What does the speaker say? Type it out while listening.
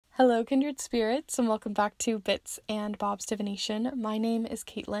Hello, Kindred Spirits, and welcome back to Bits and Bob's Divination. My name is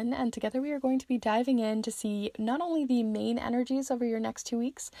Caitlin, and together we are going to be diving in to see not only the main energies over your next 2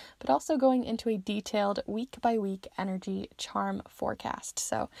 weeks, but also going into a detailed week-by-week energy charm forecast.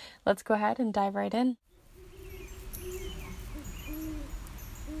 So let's go ahead and dive right in.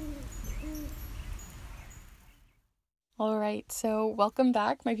 Alright, so welcome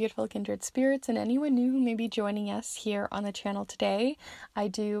back, my beautiful kindred spirits, and anyone new who may be joining us here on the channel today. I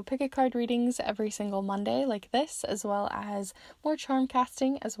do pick a card readings every single Monday like this, as well as more charm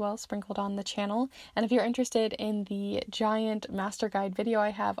casting as well sprinkled on the channel. And if you're interested in the giant master guide video I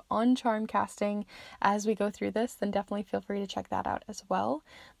have on charm casting as we go through this, then definitely feel free to check that out as well.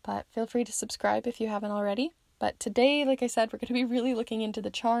 But feel free to subscribe if you haven't already. But today, like I said, we're going to be really looking into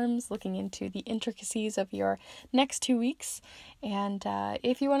the charms, looking into the intricacies of your next 2 weeks. And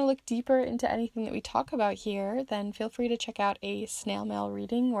if you want to look deeper into anything that we talk about here, then feel free to check out a snail mail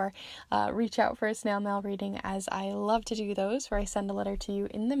reading or reach out for a snail mail reading, as I love to do those, where I send a letter to you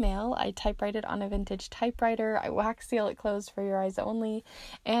in the mail. I typewrite it on a vintage typewriter. I wax seal it closed for your eyes only.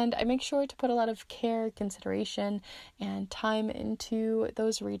 And I make sure to put a lot of care, consideration, and time into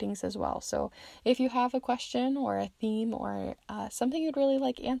those readings as well. So if you have a question or a theme or something you'd really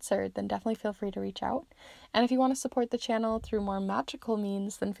like answered, then definitely feel free to reach out. And if you want to support the channel through more magical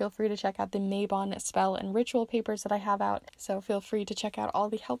means, then feel free to check out the Mabon spell and ritual papers that I have out. So feel free to check out all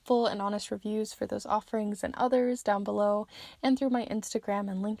the helpful and honest reviews for those offerings and others down below and through my Instagram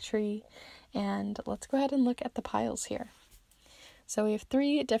and Linktree. And let's go ahead and look at the piles here. So we have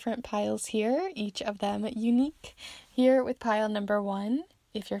 3 different piles here, each of them unique. Here with pile number 1,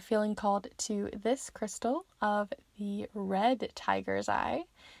 if you're feeling called to this crystal of the red tiger's eye,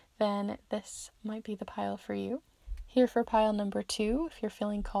 then this might be the pile for you. Here for pile number 2, if you're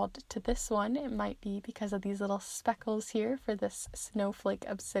feeling called to this one, it might be because of these little speckles here for this snowflake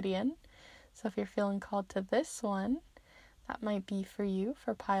obsidian. So if you're feeling called to this one, that might be for you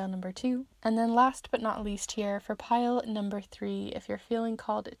for pile number 2. And then last but not least here for pile number 3, if you're feeling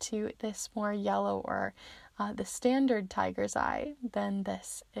called to this more yellow or the standard tiger's eye, then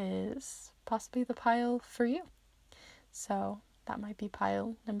this is possibly the pile for you. So that might be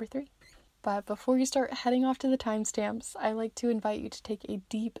pile number 3. But before you start heading off to the timestamps, I like to invite you to take a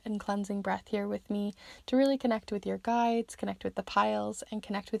deep and cleansing breath here with me to really connect with your guides, connect with the piles, and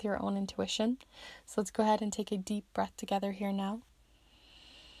connect with your own intuition. So let's go ahead and take a deep breath together here now.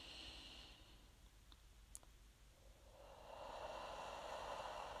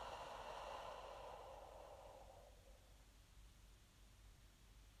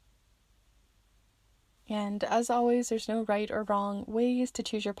 And as always, there's no right or wrong ways to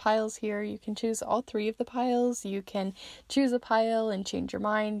choose your piles here. You can choose all 3 of the piles. You can choose a pile and change your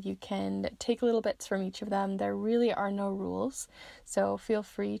mind. You can take little bits from each of them. There really are no rules, so feel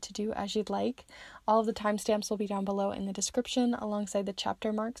free to do as you'd like. All of the timestamps will be down below in the description alongside the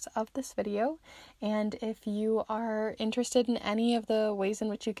chapter marks of this video. And if you are interested in any of the ways in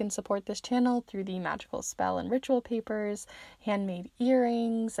which you can support this channel through the magical spell and ritual papers, handmade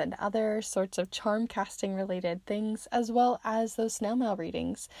earrings, and other sorts of charm casting related things, as well as those snail mail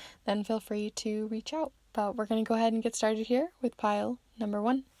readings, then feel free to reach out. But we're going to go ahead and get started here with pile number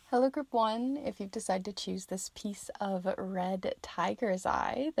 1. Hello group 1, if you've decided to choose this piece of red tiger's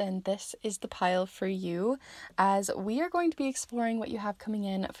eye, then this is the pile for you, as we are going to be exploring what you have coming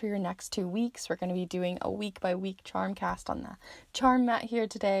in for your next 2 weeks. We're going to be doing a week-by-week charm cast on the charm mat here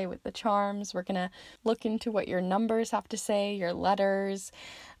today with the charms. We're going to look into what your numbers have to say, your letters,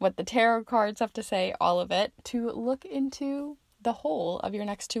 what the tarot cards have to say, all of it, to look into the whole of your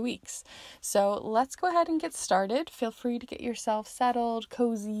next 2 weeks. So let's go ahead and get started. Feel free to get yourself settled,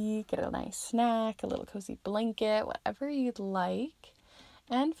 cozy, get a nice snack, a little cozy blanket, whatever you'd like.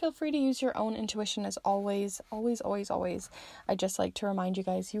 And feel free to use your own intuition as always, always, always, always. I just like to remind you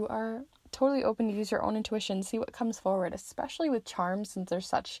guys, you are totally open to use your own intuition, see what comes forward, especially with charms, since they're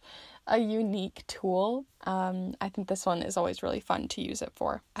such a unique tool. I think this one is always really fun to use it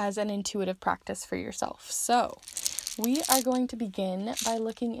for as an intuitive practice for yourself. So we are going to begin by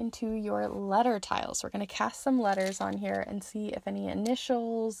looking into your letter tiles. We're going to cast some letters on here and see if any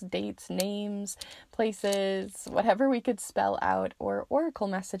initials, dates, names, places, whatever we could spell out, or oracle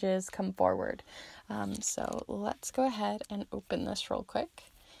messages come forward. So let's go ahead and open this real quick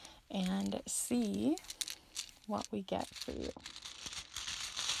and see what we get for you.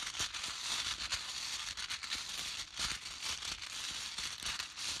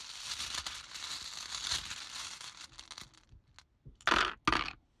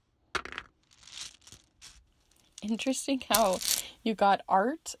 Interesting how you got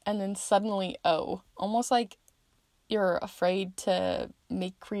art and then suddenly O. Almost like you're afraid to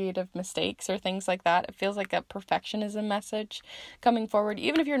make creative mistakes or things like that. It feels like a perfectionism message coming forward.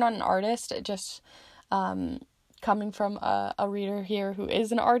 Even if you're not an artist, it just coming from a reader here who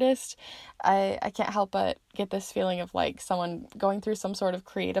is an artist, I can't help but get this feeling of like someone going through some sort of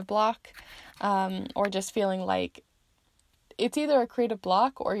creative block, or just feeling like it's either a creative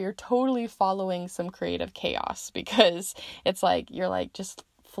block or you're totally following some creative chaos, because it's like you're like just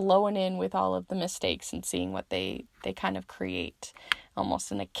flowing in with all of the mistakes and seeing what they kind of create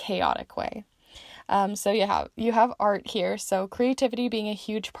almost in a chaotic way. So you have art here. So creativity being a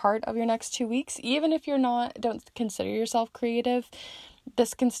huge part of your next 2 weeks, even if don't consider yourself creative,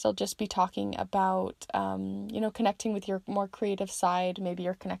 this can still just be talking about, connecting with your more creative side. Maybe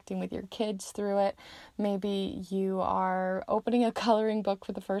you're connecting with your kids through it. Maybe you are opening a coloring book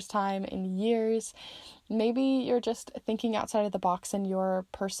for the first time in years. Maybe you're just thinking outside of the box in your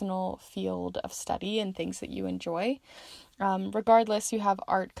personal field of study and things that you enjoy. Regardless, you have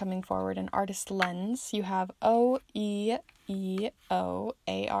art coming forward, an artist lens. You have OEEOART.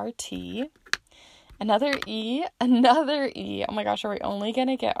 Another E. Oh my gosh, are we only going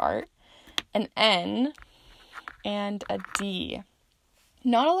to get art? An N and a D.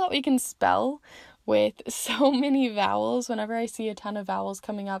 Not a lot we can spell with so many vowels. Whenever I see a ton of vowels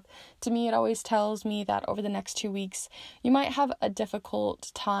coming up, to me, it always tells me that over the next 2 weeks, you might have a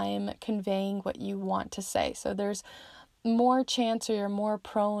difficult time conveying what you want to say. So there's more chance, or you're more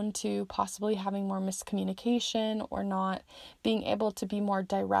prone to possibly having more miscommunication or not being able to be more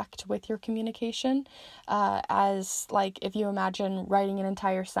direct with your communication, as like if you imagine writing an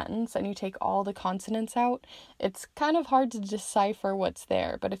entire sentence and you take all the consonants out, it's kind of hard to decipher what's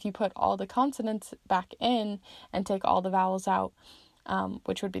there. But if you put all the consonants back in and take all the vowels out,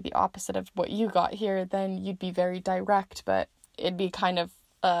 which would be the opposite of what you got here, then you'd be very direct, but it'd be kind of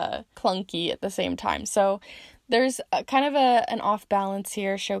clunky at the same time. So there's an off balance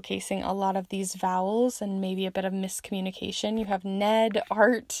here, showcasing a lot of these vowels and maybe a bit of miscommunication. You have Ned,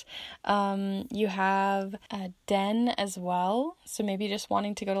 art, you have a den as well. So maybe just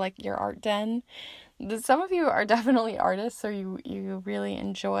wanting to go to like your art den. Some of you are definitely artists, or you really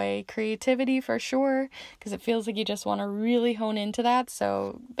enjoy creativity for sure, because it feels like you just want to really hone into that.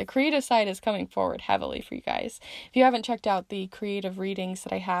 So the creative side is coming forward heavily for you guys. If you haven't checked out the creative readings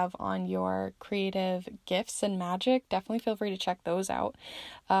that I have on your creative gifts and Magick, definitely feel free to check those out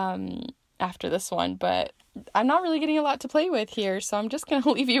after this one. But I'm not really getting a lot to play with here, so I'm just going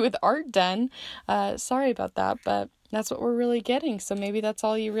to leave you with Art Den. Sorry about that, but that's what we're really getting. So maybe that's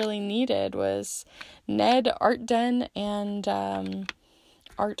all you really needed was Ned, Art Den, and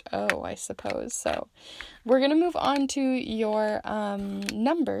Art O, I suppose. So we're going to move on to your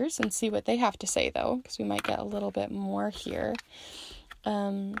numbers and see what they have to say, though, because we might get a little bit more here.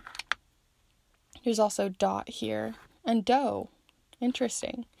 There's also dot here and doe.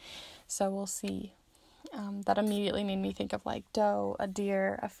 Interesting. So we'll see. That immediately made me think of like doe, a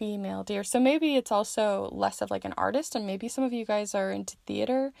deer, a female deer. So maybe it's also less of like an artist, and maybe some of you guys are into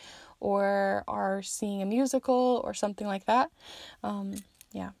theater or are seeing a musical or something like that. But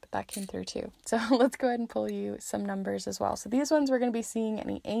that came through too. So let's go ahead and pull you some numbers as well. So these ones we're going to be seeing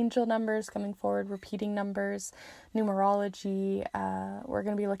any angel numbers coming forward, repeating numbers, numerology. We're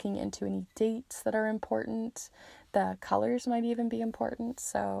going to be looking into any dates that are important. The colors might even be important.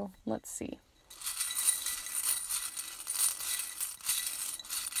 So let's see.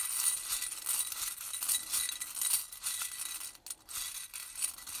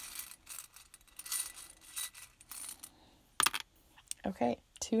 Okay,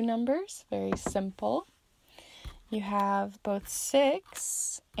 2 numbers, very simple. You have both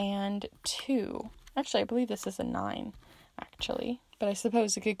 6 and 2. Actually, I believe this is a 9, actually. But I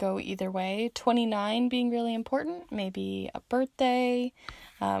suppose it could go either way. 29 being really important, maybe a birthday.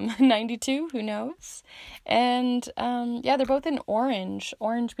 92, who knows? And they're both in orange.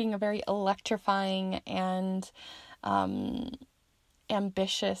 Orange being a very electrifying and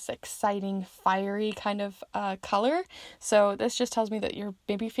ambitious, exciting, fiery kind of color. So this just tells me that you're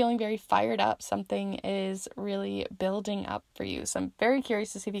maybe feeling very fired up. Something is really building up for you. So I'm very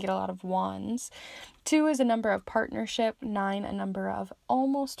curious to see if you get a lot of wands. 2 is a number of partnership. 9, a number of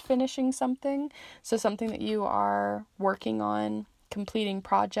almost finishing something. So something that you are working on, completing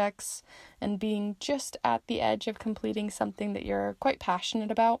projects, and being just at the edge of completing something that you're quite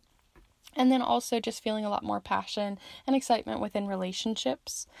passionate about. And then also just feeling a lot more passion and excitement within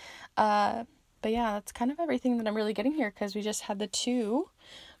relationships. But yeah, that's kind of everything that I'm really getting here, because we just had the 2.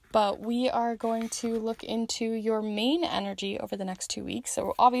 But we are going to look into your main energy over the next 2 weeks.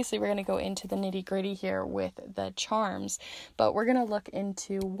 So obviously we're going to go into the nitty gritty here with the charms. But we're going to look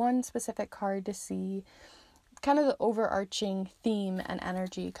into one specific card to see kind of the overarching theme and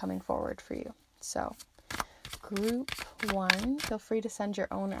energy coming forward for you. So group 1, feel free to send your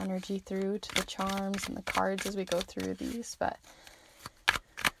own energy through to the charms and the cards as we go through these, but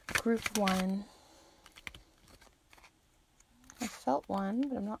group 1, I felt one,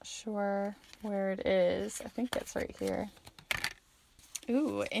 but I'm not sure where it is. I think it's right here.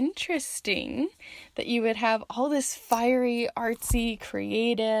 Ooh, interesting that you would have all this fiery, artsy,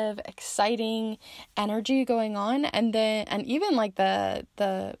 creative, exciting energy going on, and even like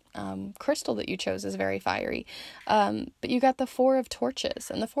the crystal that you chose is very fiery. But you got the 4 of torches,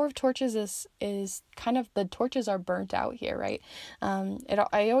 and the 4 of torches is kind of, the torches are burnt out here, right?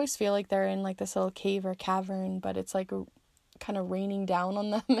 I always feel like they're in like this little cave or cavern, but it's like kind of raining down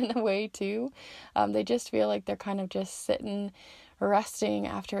on them in a way too. They just feel like they're kind of just sitting, resting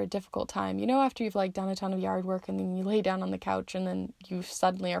after a difficult time. You know, after you've like done a ton of yard work and then you lay down on the couch and then you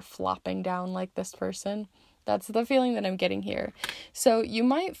suddenly are flopping down like this person. That's the feeling that I'm getting here. So you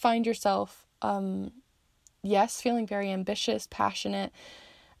might find yourself, yes, feeling very ambitious, passionate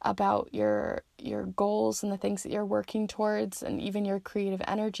about your goals and the things that you're working towards, and even your creative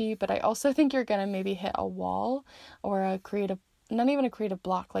energy. But I also think you're gonna maybe hit a wall or a creative, not even a creative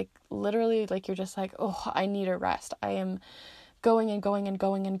block, like literally like you're just like, oh, I need a rest. I am going and going and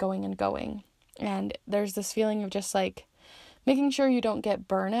going and going and going. And there's this feeling of just like making sure you don't get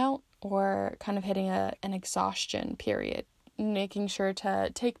burnout or kind of hitting an exhaustion period, making sure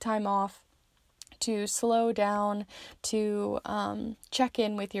to take time off, to slow down, to check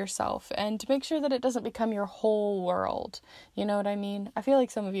in with yourself, and to make sure that it doesn't become your whole world. You know what I mean? I feel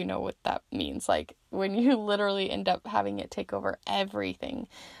like some of you know what that means, like when you literally end up having it take over everything.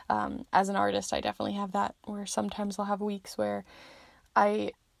 As an artist, I definitely have that, where sometimes I'll have weeks where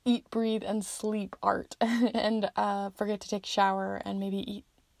I eat, breathe, and sleep art and forget to take a shower and maybe eat.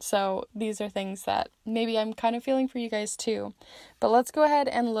 So these are things that maybe I'm kind of feeling for you guys too. But let's go ahead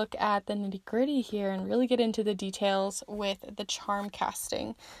and look at the nitty-gritty here and really get into the details with the charm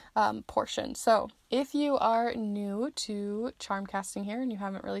casting portion. So if you are new to charm casting here and you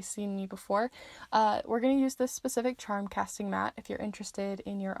haven't really seen me before, we're going to use this specific charm casting mat. If you're interested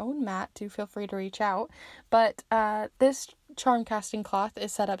in your own mat, do feel free to reach out. But this charm casting cloth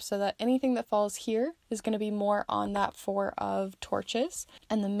is set up so that anything that falls here is going to be more on that 4 of torches,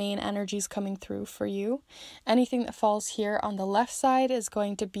 and the main energy is coming through for you. Anything that falls here on the left side is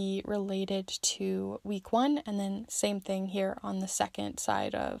going to be related to week 1, and then same thing here on the second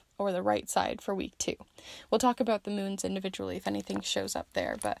side or the right side for week 2. We'll talk about the moons individually if anything shows up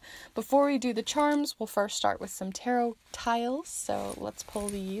there, but before we do the charms, we'll first start with some tarot tiles. So let's pull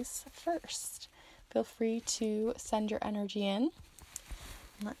these first. Feel free to send your energy in.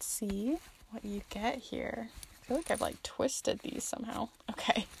 Let's see what you get here. I feel like I've like twisted these somehow.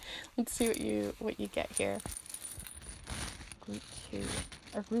 Okay, let's see what you get here. Group 2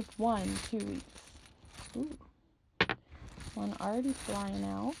 or group 1, 2 weeks. Ooh, one already flying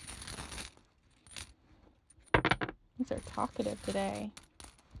out. These are talkative today.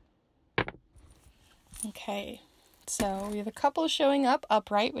 Okay, so we have a couple showing up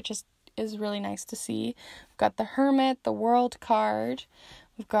upright, which is really nice to see. We've got the Hermit, the World card.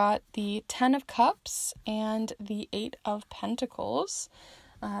 We've got the 10 of Cups and the 8 of Pentacles.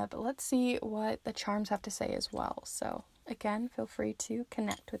 But let's see what the charms have to say as well. So again, feel free to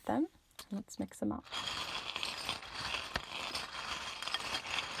connect with them. Let's mix them up.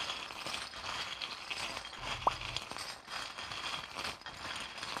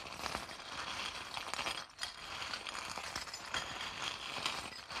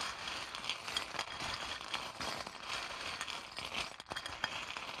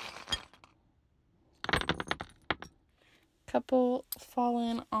 Couple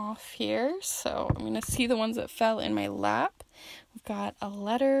fallen off here, so I'm gonna see the ones that fell in my lap. We've got a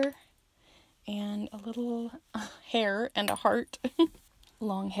letter and a little hair and a heart.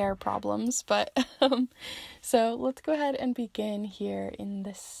 Long hair problems, but so let's go ahead and begin here in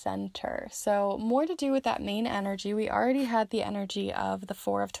the center. So more to do with that main energy. We already had the energy of the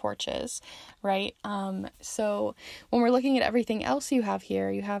 4 of torches, right? So when we're looking at everything else you have here,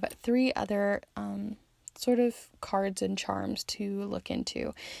 you have 3 other sort of cards and charms to look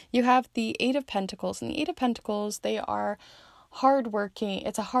into. You have the 8 of Pentacles, and the 8 of Pentacles, they are hardworking.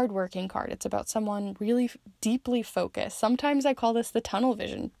 It's a hardworking card. It's about someone really deeply focused. Sometimes I call this the tunnel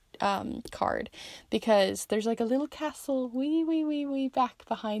vision card, because there's like a little castle way back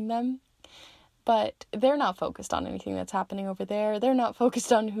behind them, but they're not focused on anything that's happening over there. They're not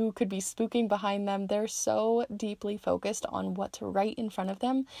focused on who could be spooking behind them. They're so deeply focused on what's right in front of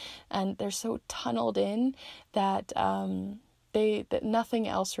them, and they're so tunneled in that that nothing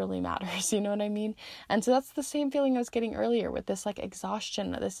else really matters, you know what I mean? And so that's the same feeling I was getting earlier with this like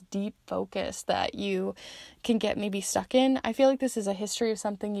exhaustion, this deep focus that you can get maybe stuck in. I feel like this is a history of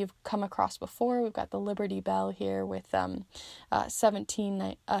something you've come across before. We've got the Liberty Bell here with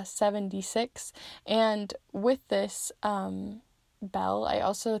 1776, and with this bell, I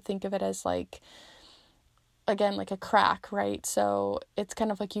also think of it as like, again, like a crack, right? So it's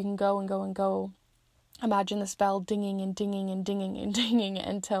kind of like you can go and go and go. Imagine this bell dinging and dinging and dinging and dinging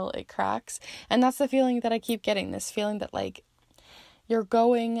until it cracks. And that's the feeling that I keep getting, this feeling that like you're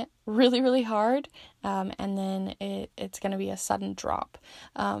going really, really hard, and then it's going to be a sudden drop.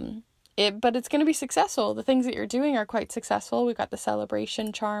 But it's going to be successful. The things that you're doing are quite successful. We've got the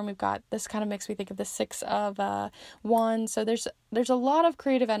celebration charm. We've got, this kind of makes me think of the Six of Wands. So there's a lot of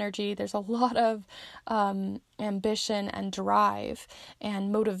creative energy. There's a lot of ambition and drive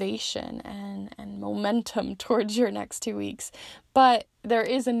and motivation and momentum towards your next 2 weeks. But there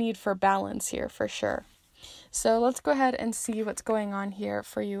is a need for balance here for sure. So let's go ahead and see what's going on here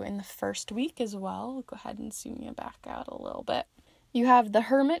for you in the first week as well. I'll go ahead and zoom you back out a little bit. You have the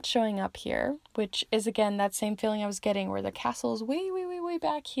Hermit showing up here, which is, again, that same feeling I was getting where the castle is way, way, way, way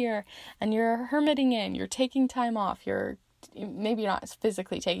back here, and you're hermiting in, you're taking time off, you're maybe not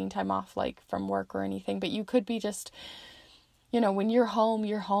physically taking time off, like, from work or anything, but you could be just, you know, when you're home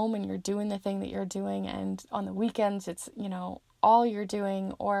and you're doing the thing that you're doing, and on the weekends, it's, you know, all you're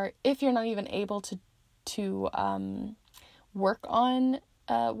doing, or if you're not even able to work on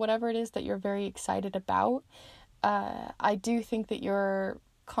whatever it is that you're very excited about, I do think that you're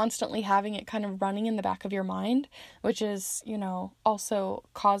constantly having it kind of running in the back of your mind, which is, you know, also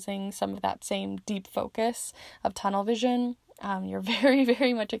causing some of that same deep focus of tunnel vision. You're very,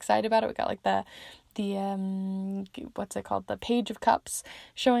 very much excited about it. We got like the what's it called? The Page of Cups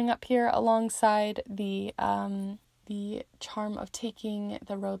showing up here alongside the charm of taking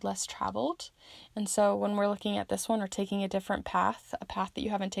the road less traveled. And so when we're looking at this one, we're taking a different path, a path that you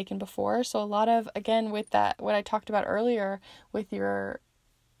haven't taken before. So a lot of, again, with that, what I talked about earlier with your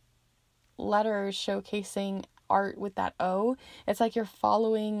letters showcasing art with that O, it's like you're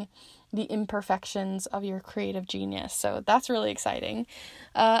following the imperfections of your creative genius. So that's really exciting.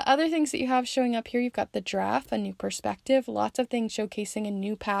 Other things that you have showing up here, you've got the Giraffe, a new perspective, lots of things showcasing a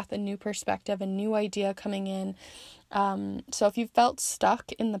new path, a new perspective, a new idea coming in. So if you felt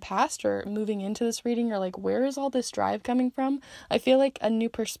stuck in the past or moving into this reading, you're like, where is all this drive coming from? I feel like a new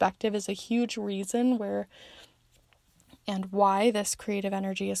perspective is a huge reason where and why this creative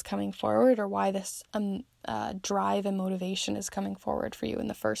energy is coming forward, or why this drive and motivation is coming forward for you in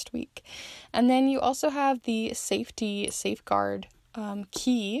the first week. And then you also have the safeguard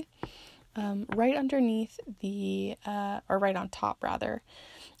key right underneath or right on top rather.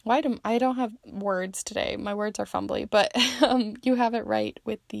 I don't have words today. My words are fumbly, but you have it right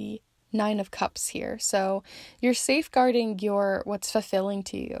with the Nine of Cups here. So you're safeguarding what's fulfilling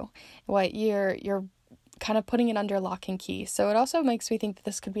to you, what you're kind of putting it under lock and key. So it also makes me think that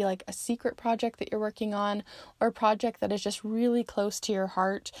this could be like a secret project that you're working on, or a project that is just really close to your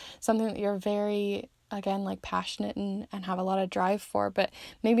heart, something that you're very, again, like passionate and have a lot of drive for, but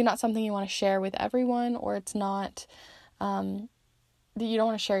maybe not something you want to share with everyone, or it's not, that you don't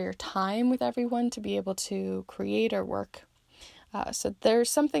want to share your time with everyone to be able to create or work. So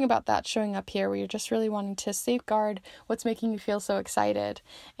there's something about that showing up here where you're just really wanting to safeguard what's making you feel so excited,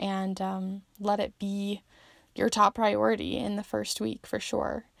 and let it be your top priority in the first week for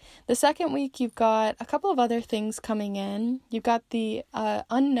sure. The second week, you've got a couple of other things coming in. You've got the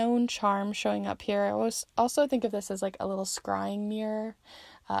unknown charm showing up here. I also think of this as like a little scrying mirror,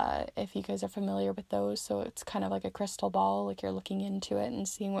 if you guys are familiar with those. So it's kind of like a crystal ball, like you're looking into it and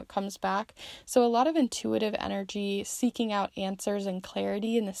seeing what comes back. So a lot of intuitive energy, seeking out answers and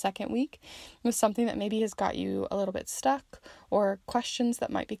clarity in the second week with something that maybe has got you a little bit stuck, or questions that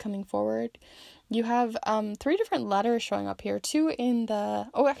might be coming forward. You have 3 different letters showing up here. 2 in the...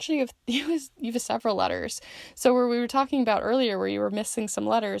 Oh, actually, you have several letters. So where we were talking about earlier where you were missing some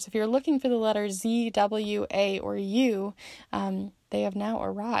letters, if you're looking for the letters Z, W, A, or U, they have now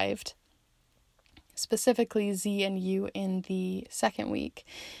arrived. Specifically Z and U in the second week.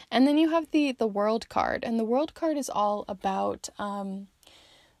 And then you have the World card. And the World card is all about...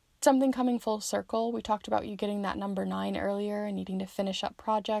 something coming full circle. We talked about you getting that number 9 earlier and needing to finish up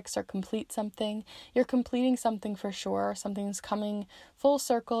projects or complete something. You're completing something for sure. Something's coming full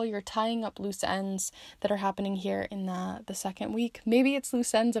circle. You're tying up loose ends that are happening here in the second week. Maybe it's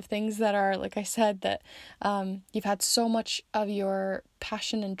loose ends of things that are, like I said, that you've had so much of your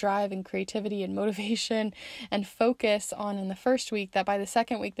passion and drive and creativity and motivation and focus on in the first week, that by the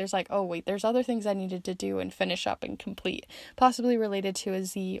second week there's like, oh wait, there's other things I needed to do and finish up and complete, possibly related to a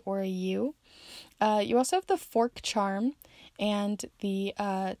Z or a U. You also have the Fork charm and the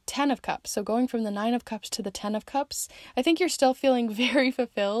 10 of Cups. So going from the 9 of Cups to the 10 of Cups, I think you're still feeling very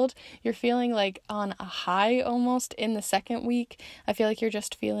fulfilled. You're feeling like on a high almost in the second week. I feel like you're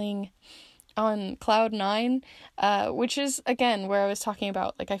just feeling on cloud 9, which is, again, where I was talking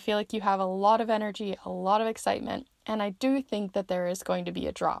about, like, I feel like you have a lot of energy, a lot of excitement, and I do think that there is going to be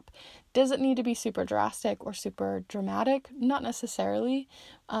a drop. Does it need to be super drastic or super dramatic? Not necessarily,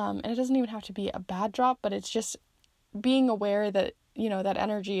 and it doesn't even have to be a bad drop, but it's just being aware that, you know, that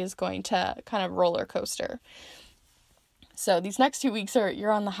energy is going to kind of roller coaster. So these next 2 weeks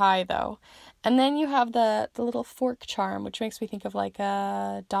you're on the high though. And then you have the little fork charm, which makes me think of like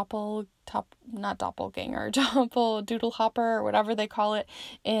a doppel doodle hopper or whatever they call it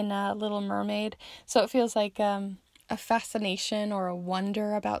in Little Mermaid. So it feels like a fascination or a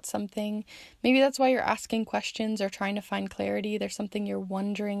wonder about something. Maybe that's why you're asking questions or trying to find clarity. There's something you're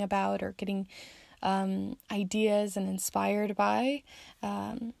wondering about or getting ideas and inspired by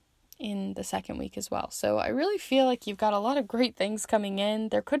in the second week as well. So I really feel like you've got a lot of great things coming in.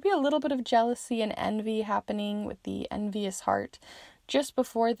 There could be a little bit of jealousy and envy happening with the envious heart just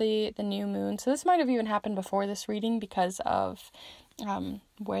before the new moon. So this might have even happened before this reading because of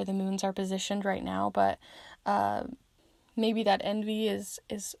where the moons are positioned right now, but maybe that envy is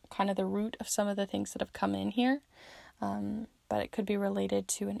kind of the root of some of the things that have come in here. But it could be related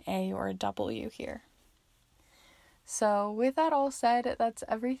to an A or a W here. So with that all said, that's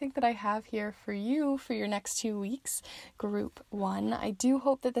everything that I have here for you for your next 2 weeks, group 1. I do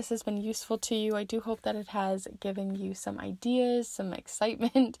hope that this has been useful to you. I do hope that it has given you some ideas, some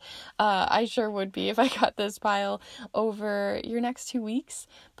excitement. I sure would be if I got this pile over your next 2 weeks.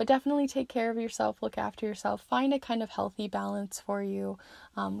 But definitely take care of yourself, look after yourself, find a kind of healthy balance for you.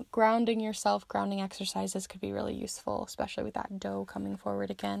 Grounding yourself, grounding exercises could be really useful, especially with that dough coming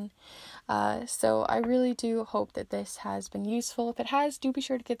forward again. So I really do hope that this has been useful. If it has, do be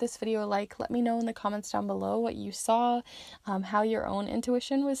sure to give this video a like. Let me know in the comments down below what you saw, how your own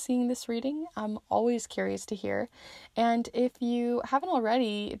intuition was seeing this reading. I'm always curious to hear. And if you haven't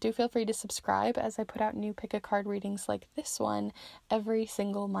already, do feel free to subscribe as I put out new pick a card readings like this one every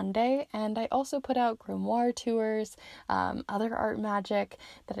single Monday. And I also put out grimoire tours, other art magic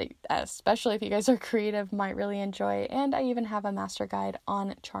that especially if you guys are creative, might really enjoy. And I even have a master guide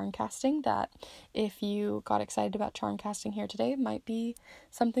on charm casting that if you got excited about charm casting here today, might be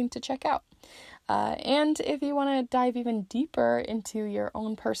something to check out. And if you want to dive even deeper into your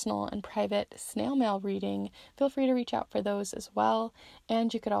own personal and private snail mail reading, feel free to reach out for those as well.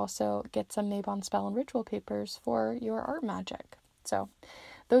 And you could also get some Mabon spell and ritual papers for your art magic. So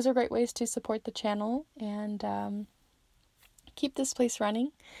those are great ways to support the channel and keep this place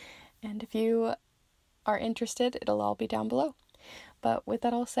running. And if you are interested, it'll all be down below. But with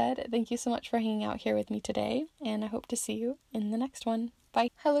that all said, thank you so much for hanging out here with me today, and I hope to see you in the next one. Bye.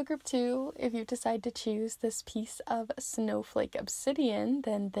 Hello group 2, if you decide to choose this piece of snowflake obsidian,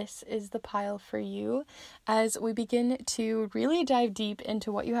 then this is the pile for you as we begin to really dive deep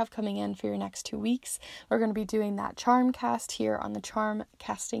into what you have coming in for your next 2 weeks. We're going to be doing that charm cast here on the charm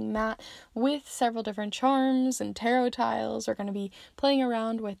casting mat with several different charms and tarot tiles. We're going to be playing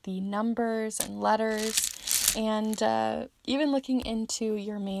around with the numbers and letters and even looking into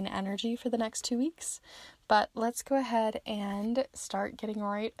your main energy for the next 2 weeks. But let's go ahead and start getting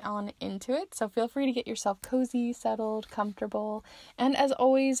right on into it. So feel free to get yourself cozy, settled, comfortable. And as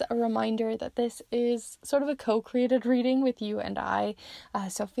always, a reminder that this is sort of a co-created reading with you and I.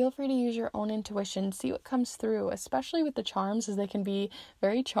 So feel free to use your own intuition, see what comes through, especially with the charms, as they can be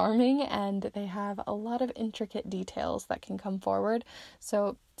very charming and they have a lot of intricate details that can come forward.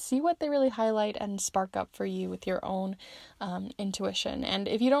 So see what they really highlight and spark up for you with your own intuition. And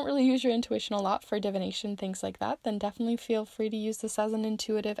if you don't really use your intuition a lot for divination, things like that, then definitely feel free to use this as an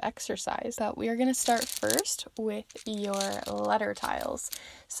intuitive exercise. But we are going to start first with your letter tiles.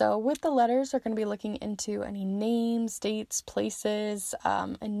 So with the letters, we're going to be looking into any names, dates, places,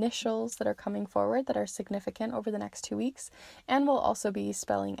 initials that are coming forward that are significant over the next 2 weeks. And we'll also be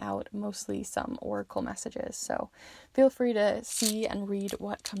spelling out mostly some oracle messages. So feel free to see and read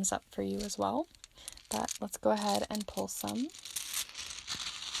what comes up for you as well. But let's go ahead and pull some.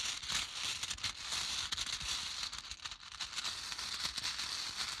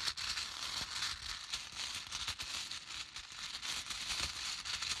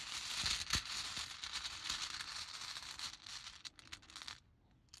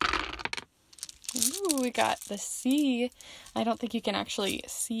 Ooh, we we got the sea. I don't think you can actually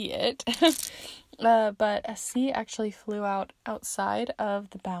see it. But a sea actually flew outside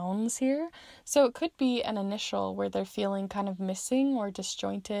of the bounds here. So it could be an initial where they're feeling kind of missing or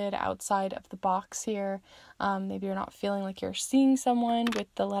disjointed outside of the box here. Maybe you're not feeling like you're seeing someone with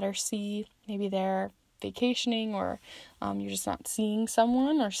the letter C. Maybe they're vacationing, or you're just not seeing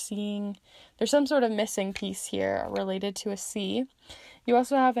someone, or there's some sort of missing piece here related to a C. You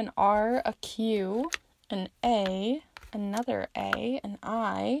also have an R, a Q, an A, another A, an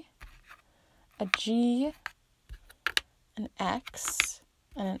I, a G, an X,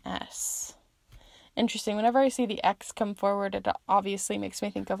 and an S. Interesting. Whenever I see the X come forward, it obviously makes me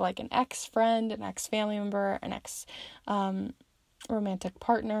think of like an ex-friend, an ex-family member, an ex romantic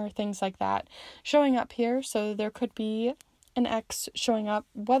partner, things like that showing up here. So there could be an ex showing up,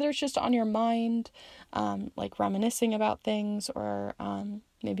 whether it's just on your mind, like reminiscing about things, or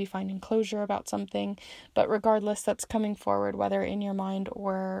maybe finding closure about something. But regardless, that's coming forward, whether in your mind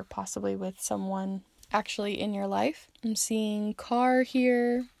or possibly with someone actually in your life. I'm seeing car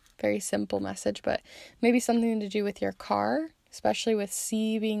here. Very simple message, but maybe something to do with your car, especially with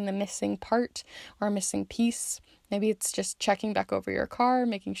C being the missing part or missing piece. Maybe it's just checking back over your car,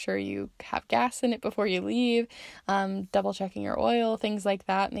 making sure you have gas in it before you leave, double checking your oil, things like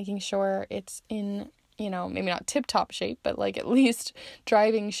that, making sure it's in, maybe not tip-top shape, but like at least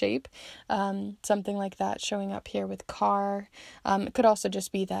driving shape, something like that showing up here with car. It could also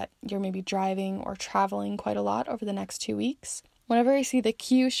just be that you're maybe driving or traveling quite a lot over the next 2 weeks. Whenever I see the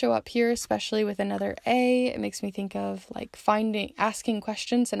Q show up here, especially with another A, it makes me think of like asking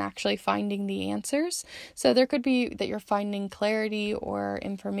questions and actually finding the answers. So there could be that you're finding clarity or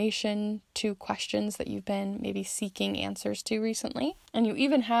information to questions that you've been maybe seeking answers to recently. And you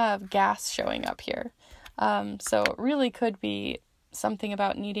even have gas showing up here. So it really could be something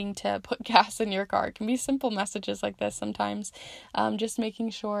about needing to put gas in your car. It can be simple messages like this sometimes. Just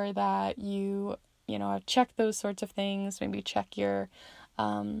making sure that you check those sorts of things, maybe check your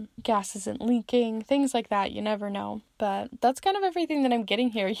gas isn't leaking, things like that. You never know. But that's kind of everything that I'm getting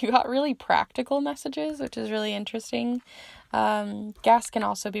here. You got really practical messages, which is really interesting. Gas can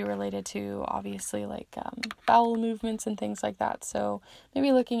also be related to, obviously, like bowel movements and things like that. So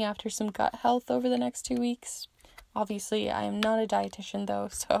maybe looking after some gut health over the next 2 weeks. Obviously, I am not a dietitian, though,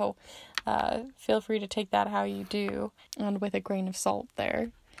 so feel free to take that how you do, and with a grain of salt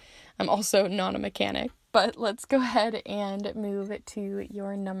there. I'm also not a mechanic, but let's go ahead and move it to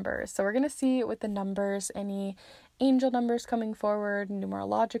your numbers. So we're going to see with the numbers, any angel numbers coming forward,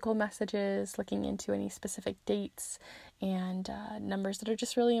 numerological messages, looking into any specific dates, and numbers that are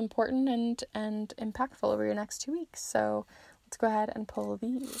just really important and impactful over your next 2 weeks. So let's go ahead and pull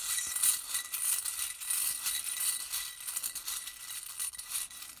these.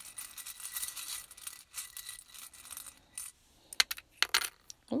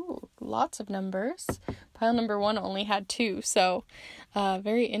 Ooh, lots of numbers. Pile number 1 only had 2, so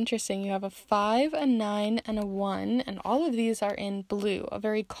very interesting. You have a 5, a 9, and a 1, and all of these are in blue. A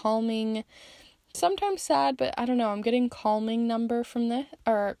very calming, sometimes sad, but I don't know, I'm getting calming number from this,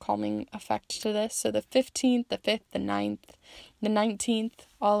 or calming effect to this. So the 15th, the 5th, the 9th, the 19th,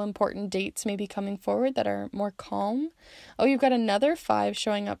 all important dates may be coming forward that are more calm. Oh, you've got another 5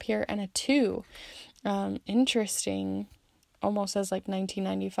 showing up here, and a 2. Interesting. Almost as like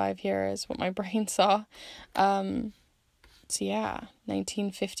 1995 here is what my brain saw. So yeah,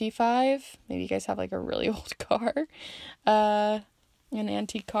 1955. Maybe you guys have like a really old car, an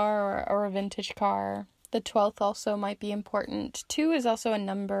antique car or a vintage car. The 12th also might be important. 2 is also a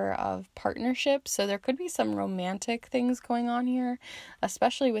number of partnerships, so there could be some romantic things going on here,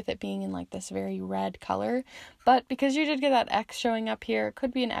 especially with it being in like this very red color. But because you did get that X showing up here, it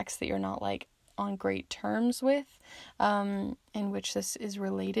could be an X that you're not like on great terms with, in which this is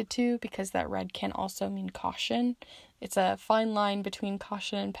related to, because that red can also mean caution. It's a fine line between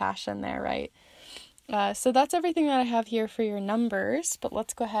caution and passion there, right? So that's everything that I have here for your numbers, but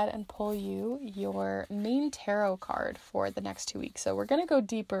let's go ahead and pull you your main tarot card for the next 2 weeks. So we're going to go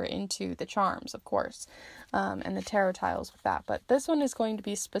deeper into the charms, of course, and the tarot tiles with that, but this one is going to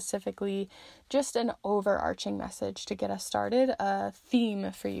be specifically just an overarching message to get us started, a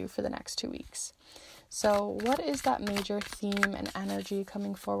theme for you for the next 2 weeks. So what is that major theme and energy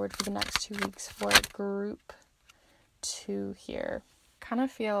coming forward for the next 2 weeks for group 2 here? Kind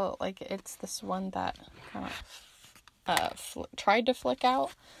of feel like it's this one that kind of tried to flick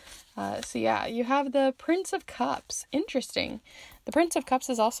out. So yeah, you have the Prince of Cups. Interesting. The Prince of Cups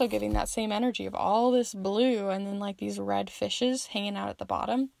is also giving that same energy of all this blue and then like these red fishes hanging out at the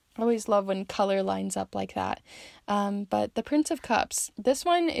bottom. I always love when color lines up like that. But the Prince of Cups, this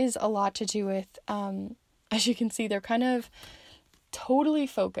one is a lot to do with, as you can see, they're kind of totally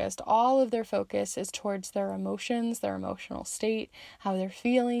focused. All of their focus is towards their emotions, their emotional state, how they're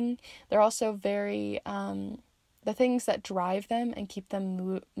feeling. They're also very, the things that drive them and keep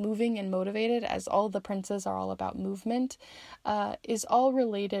them moving and motivated, as all the princes are all about movement, is all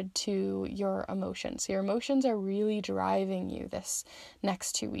related to your emotions. So your emotions are really driving you this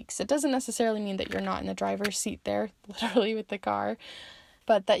next 2 weeks. It doesn't necessarily mean that you're not in the driver's seat there, literally with the car,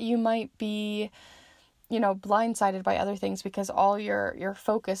 but that you might be, blindsided by other things because all your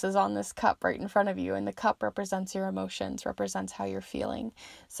focus is on this cup right in front of you, and the cup represents your emotions, represents how you're feeling.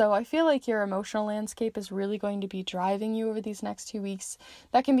 So I feel like your emotional landscape is really going to be driving you over these next 2 weeks.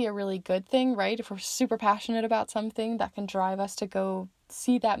 That can be a really good thing, right? If we're super passionate about something, that can drive us to go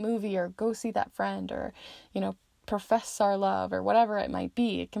see that movie or go see that friend or, profess our love or whatever it might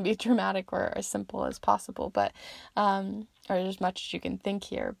be. It can be dramatic or as simple as possible, but or as much as you can think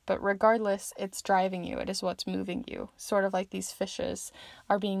here. But regardless, it's driving you. It is what's moving you. Sort of like these fishes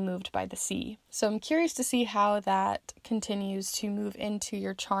are being moved by the sea. So I'm curious to see how that continues to move into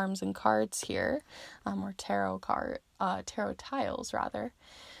your charms and cards here, or tarot tiles rather.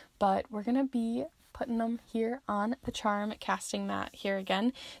 But we're gonna be putting them here on the charm casting mat here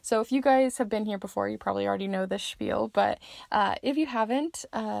again. So if you guys have been here before, you probably already know this spiel, but if you haven't,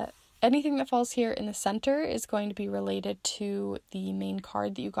 anything that falls here in the center is going to be related to the main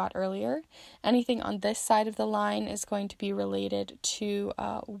card that you got earlier. Anything on this side of the line is going to be related to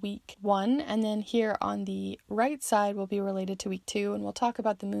week 1, and then here on the right side will be related to week 2, and we'll talk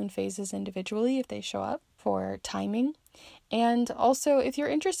about the moon phases individually if they show up for timing. And also, if you're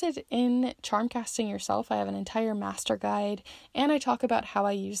interested in charm casting yourself, I have an entire master guide, and I talk about how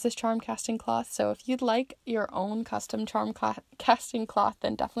I use this charm casting cloth. So if you'd like your own custom charm casting cloth,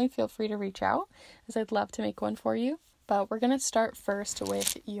 then definitely feel free to reach out, as I'd love to make one for you. But we're going to start first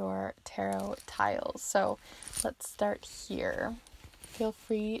with your tarot tiles. So let's start here. Feel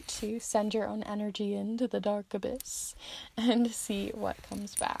free to send your own energy into the dark abyss and see what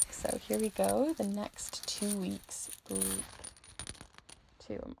comes back. So here we go, the next 2 weeks.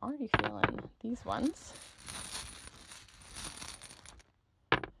 I'm already feeling these ones.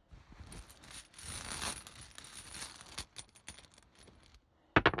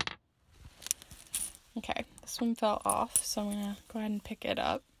 Okay, this one fell off, so I'm gonna go ahead and pick it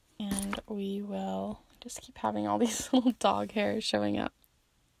up, and we will just keep having all these little dog hairs showing up.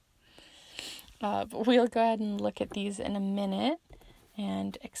 But we'll go ahead and look at these in a minute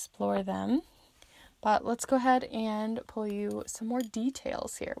and explore them. But let's go ahead and pull you some more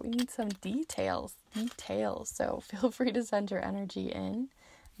details here. We need some details. So feel free to send your energy in, and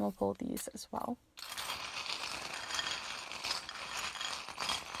we'll pull these as well.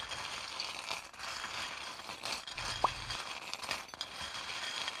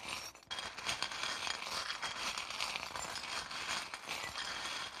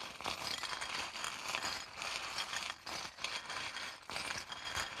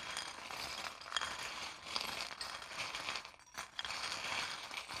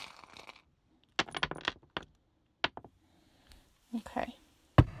 Okay,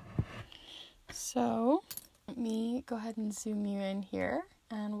 so let me go ahead and zoom you in here,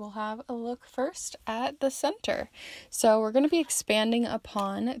 and we'll have a look first at the center. So we're going to be expanding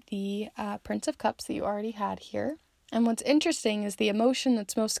upon the Prince of Cups that you already had here. And what's interesting is the emotion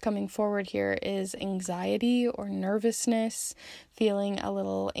that's most coming forward here is anxiety or nervousness, feeling a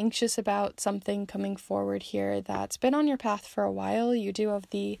little anxious about something coming forward here that's been on your path for a while. You do have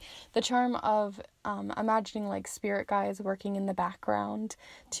the charm of imagining like spirit guides working in the background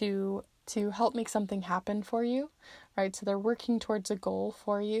to help make something happen for you, right? So they're working towards a goal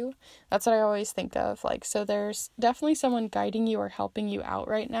for you. That's what I always think of. Like, so there's definitely someone guiding you or helping you out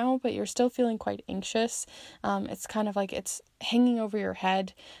right now, but you're still feeling quite anxious. It's kind of like it's hanging over your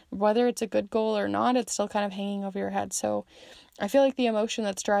head. Whether it's a good goal or not, it's still kind of hanging over your head. So I feel like the emotion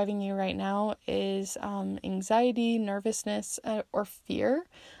that's driving you right now is anxiety, nervousness, or fear.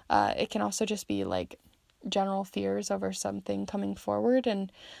 It can also just be like general fears over something coming forward,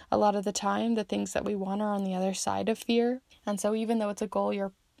 and a lot of the time the things that we want are on the other side of fear. And so even though it's a goal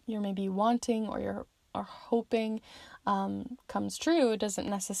you're maybe wanting or you're hoping comes true, it doesn't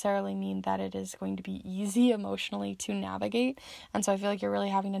necessarily mean that it is going to be easy emotionally to navigate. And so I feel like you're really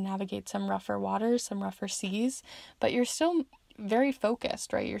having to navigate some rougher waters, some rougher seas, but you're still very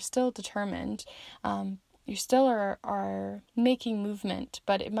focused, right? You're still determined. You still are making movement,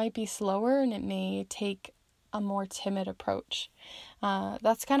 but it might be slower and it may take a more timid approach.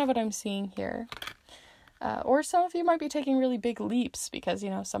 That's kind of what I'm seeing here. Or some of you might be taking really big leaps because,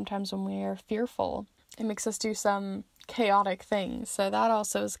 sometimes when we are fearful, it makes us do some chaotic things. So that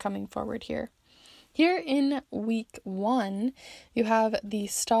also is coming forward here. Here in week 1, you have the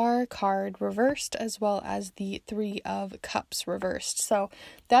Star card reversed as well as the 3 of Cups reversed. So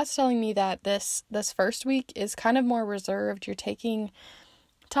that's telling me that this first week is kind of more reserved. You're taking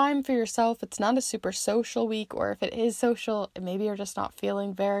time for yourself. It's not a super social week, or if it is social, maybe you're just not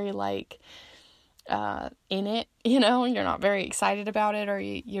feeling very in it, you're not very excited about it, or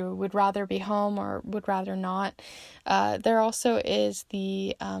you would rather be home or would rather not. There also is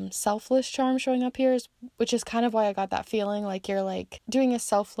the selfless charm showing up here, which is kind of why I got that feeling like you're doing a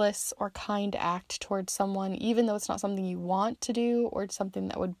selfless or kind act towards someone, even though it's not something you want to do or it's something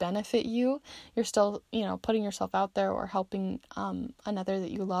that would benefit you. You're still, putting yourself out there or helping another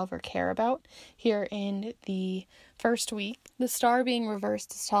that you love or care about. Here in the first week, the Star being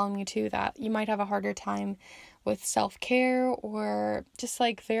reversed is telling me too that you might have a harder time with self-care, or just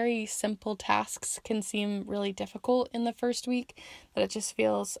very simple tasks can seem really difficult in the first week, that it just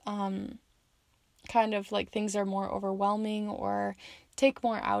feels kind of like things are more overwhelming or take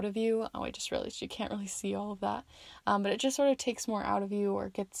more out of you. Oh, I just realized you can't really see all of that, but it just sort of takes more out of you or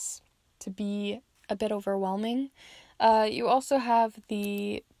gets to be a bit overwhelming. You also have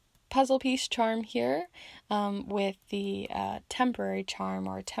the puzzle piece charm here with the temporary charm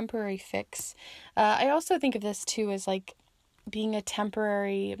or temporary fix. I also think of this too as being a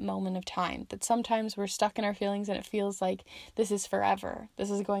temporary moment of time, that sometimes we're stuck in our feelings and it feels like this is forever,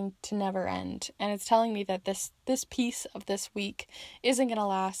 this is going to never end, and it's telling me that this piece of this week isn't going to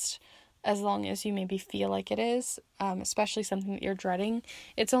last as long as you maybe feel like it is, especially something that you're dreading.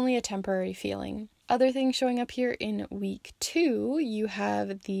 It's only a temporary feeling. Other things showing up here in week 2, you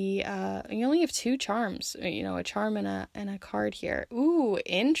have you only have 2 charms, a charm and a card here. Ooh,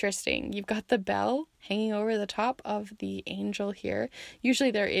 interesting. You've got the bell hanging over the top of the angel here.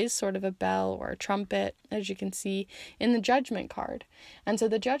 Usually there is sort of a bell or a trumpet, as you can see in the Judgment card. And so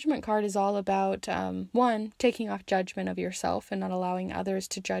the Judgment card is all about, one, taking off judgment of yourself and not allowing others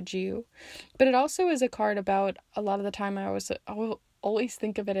to judge you. But it also is a card about, a lot of the time I will always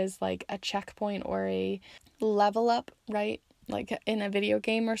think of it as a checkpoint or a level up, right? Like in a video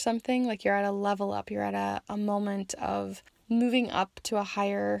game or something, you're at a level up, you're at a moment of moving up to a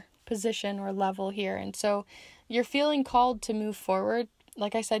higher position or level here. And so you're feeling called to move forward.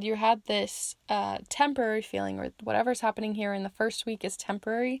 Like I said, you had this temporary feeling, or whatever's happening here in the first week is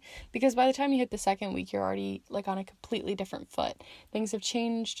temporary, because by the time you hit the second week, you're already on a completely different foot. Things have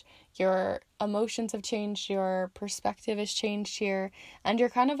changed, your emotions have changed, your perspective has changed here, and you're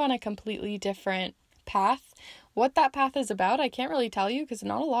kind of on a completely different path. What that path is about, I can't really tell you because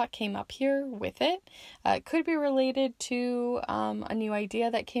not a lot came up here with it. It could be related to a new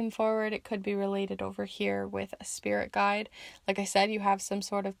idea that came forward. It could be related over here with a spirit guide. Like I said, you have some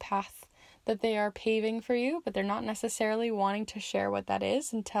sort of path that they are paving for you, but they're not necessarily wanting to share what that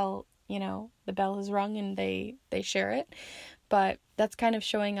is until, the bell is rung and they share it. But that's kind of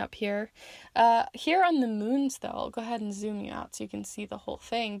showing up here. Here on the moons, though, I'll go ahead and zoom you out so you can see the whole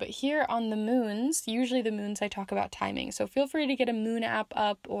thing. But here on the moons, usually the moons I talk about timing. So feel free to get a moon app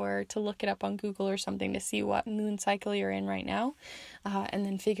up or to look it up on Google or something to see what moon cycle you're in right now. And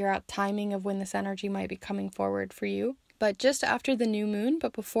then figure out timing of when this energy might be coming forward for you. But just after the new moon,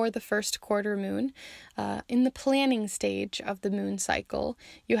 but before the first quarter moon, in the planning stage of the moon cycle,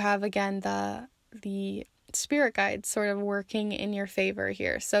 you have again the spirit guides sort of working in your favor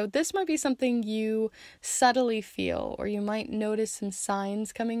here. So this might be something you subtly feel, or you might notice some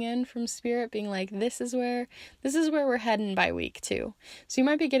signs coming in from spirit being like, this is where we're heading by week 2. So you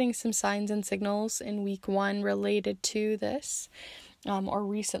might be getting some signs and signals in week 1 related to this, or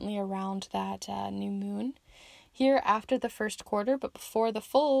recently around that new moon. Here after the first quarter, but before the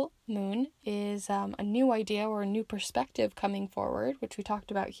full moon, is a new idea or a new perspective coming forward, which we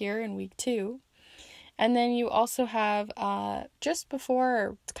talked about here in week 2. And then you also have just before,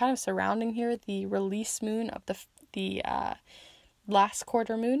 or kind of surrounding here, the release moon of the last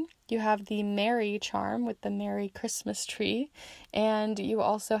quarter moon. You have the Merry charm with the Merry Christmas tree, and you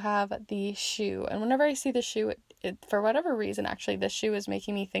also have the shoe. And whenever I see the shoe, it for whatever reason, actually, this shoe is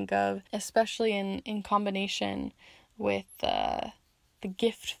making me think of, especially in combination with the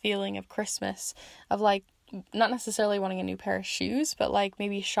gift feeling of Christmas, of not necessarily wanting a new pair of shoes, but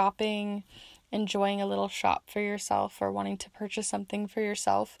maybe shopping, enjoying a little shop for yourself, or wanting to purchase something for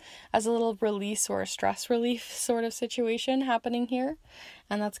yourself as a little release or a stress relief sort of situation happening here.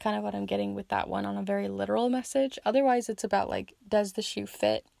 And that's kind of what I'm getting with that one on a very literal message. Otherwise, it's about does the shoe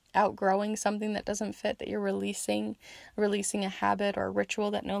fit? outgrowing something that doesn't fit, that you're releasing a habit or a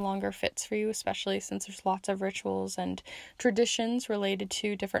ritual that no longer fits for you, especially since there's lots of rituals and traditions related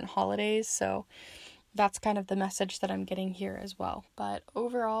to different holidays. So that's kind of the message that I'm getting here as well. But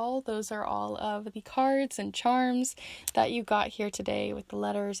overall, those are all of the cards and charms that you got here today, with the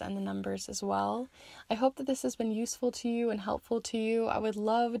letters and the numbers as well. I hope that this has been useful to you and helpful to you. I would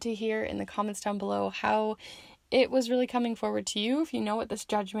love to hear in the comments down below how it was really coming forward to you, if you know what this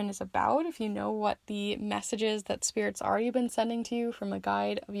judgment is about, if you know what the messages that Spirit's already been sending to you from a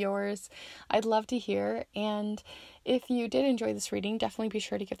guide of yours. I'd love to hear. And if you did enjoy this reading, definitely be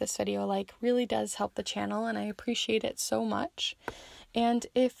sure to give this video a like. Really does help the channel, and I appreciate it so much. And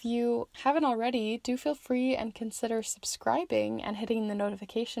if you haven't already, do feel free and consider subscribing and hitting the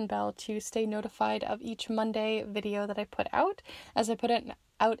notification bell to stay notified of each Monday video that I put out, as I put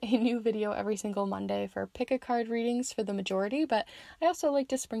out a new video every single Monday for pick a card readings for the majority, but I also like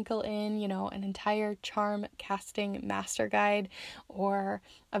to sprinkle in, an entire charm casting master guide, or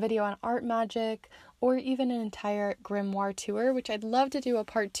a video on art magic, or even an entire grimoire tour, which I'd love to do a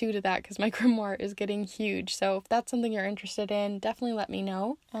part 2 to that because my grimoire is getting huge. So if that's something you're interested in, definitely let me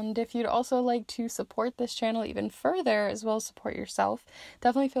know. And if you'd also like to support this channel even further, as well as support yourself,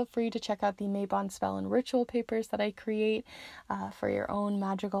 definitely feel free to check out the Mabon spell and ritual papers that I create for your own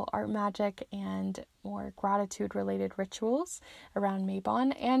magical art magic and more gratitude related rituals around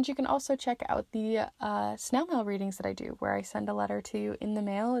Mabon. And you can also check out the snail mail readings that I do, where I send a letter to you in the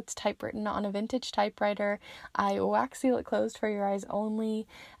mail. It's typewritten on a vintage typewriter. I wax seal it closed for your eyes only,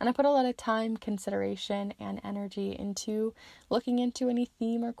 and I put a lot of time, consideration, and energy into looking into any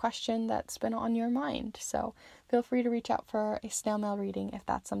theme or question that's been on your mind. So feel free to reach out for a snail mail reading if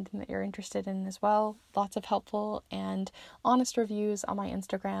that's something that you're interested in as well. Lots of helpful and honest reviews on my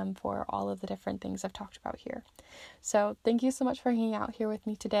Instagram for all of the different things I've talked about here. So thank you so much for hanging out here with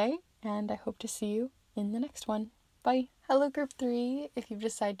me today, and I hope to see you in the next one. Bye. Hello group 3. If you've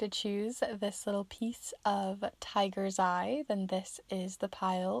decided to choose this little piece of tiger's eye, then this is the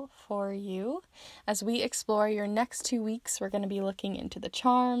pile for you. As we explore your next 2 weeks, we're going to be looking into the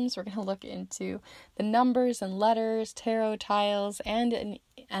charms, we're going to look into the numbers and letters, tarot tiles, and an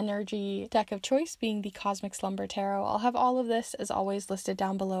energy deck of choice being the Cosmic Slumber Tarot. I'll have all of this, as always, listed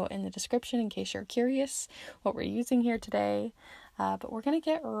down below in the description in case you're curious what we're using here today. But we're going to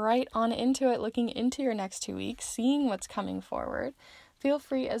get right on into it, looking into your next 2 weeks, seeing what's coming forward. Feel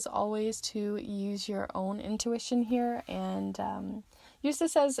free, as always, to use your own intuition here, and use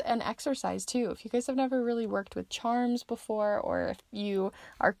this as an exercise too. If you guys have never really worked with charms before, or if you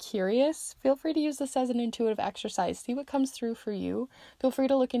are curious, feel free to use this as an intuitive exercise. See what comes through for you. Feel free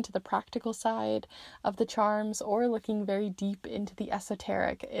to look into the practical side of the charms, or looking very deep into the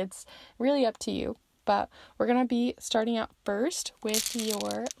esoteric. It's really up to you. But we're going to be starting out first with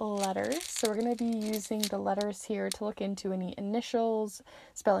your letters. So we're going to be using the letters here to look into any initials,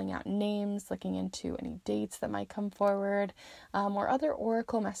 spelling out names, looking into any dates that might come forward, or other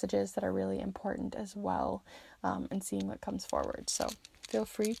oracle messages that are really important as well, and seeing what comes forward. So feel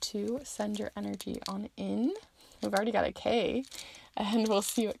free to send your energy on in. We've already got a K, and we'll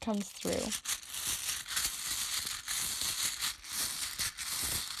see what comes through.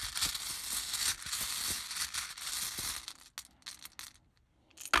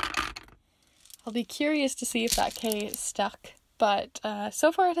 I'll be curious to see if that K is stuck, but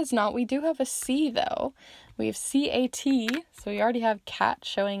so far it has not. We do have a C though. We have C-A-T, so we already have cat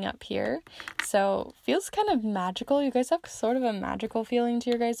showing up here. So feels kind of magical. You guys have sort of a magical feeling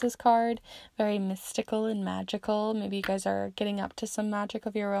to your guys' card. Very mystical and magical. Maybe you guys are getting up to some magic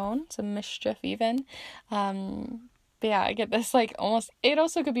of your own, some mischief even. But yeah, I get this almost, it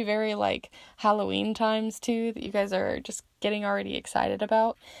also could be very Halloween times too, that you guys are just getting already excited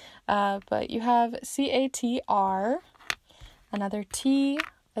about. But you have C-A-T-R, another T,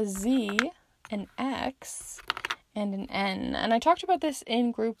 a Z, an X, and an N. And I talked about this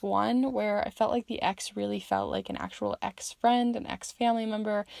in group 1, where I felt like the X really felt like an actual ex-friend, an ex-family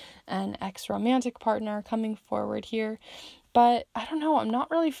member, an ex-romantic partner coming forward here. But I don't know, I'm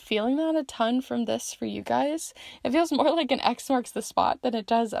not really feeling that a ton from this for you guys. It feels more like an X marks the spot than it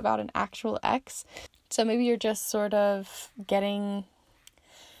does about an actual X. So maybe you're just sort of getting,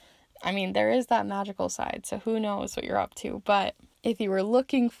 there is that magical side, so who knows what you're up to. But if you were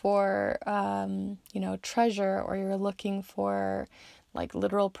looking for, treasure, or you're looking for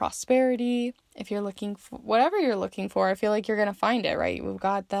literal prosperity, if you're looking for whatever you're looking for, I feel like you're going to find it, right? We've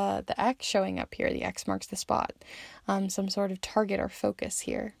got the X showing up here. The X marks the spot. Some sort of target or focus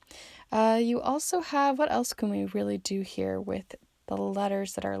here. You also have, what else can we really do here with the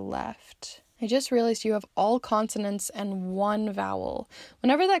letters that are left? I just realized you have all consonants and one vowel.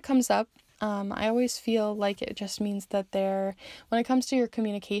 Whenever that comes up, I always feel like it just means that when it comes to your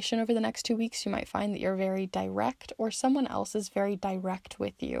communication over the next 2 weeks, you might find that you're very direct or someone else is very direct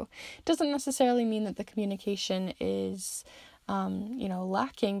with you. It doesn't necessarily mean that the communication is,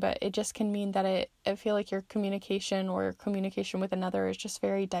 lacking, but it just can mean that I feel like your communication or communication with another is just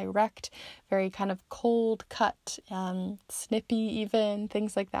very direct, very kind of cold cut, snippy even,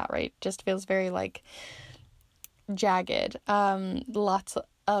 things like that, right? Just feels very like jagged, lots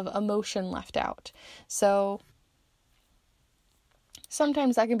of emotion left out. So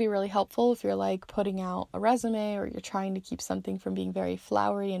sometimes that can be really helpful if you're like putting out a resume or you're trying to keep something from being very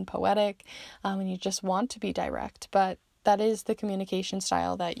flowery and poetic, and you just want to be direct, but that is the communication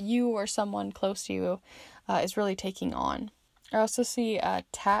style that you or someone close to you is really taking on. I also see a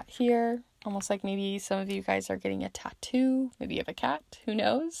tat here, almost like maybe some of you guys are getting a tattoo. Maybe you have a cat, who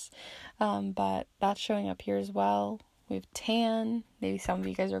knows? But that's showing up here as well. We have tan. Maybe some of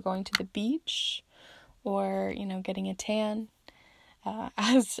you guys are going to the beach or, getting a tan.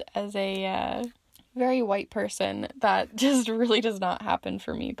 As a very white person, that just really does not happen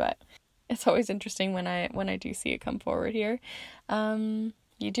for me, but it's always interesting when I do see it come forward here.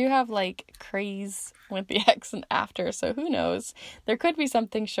 You do have like craze with the X and after, so who knows? There could be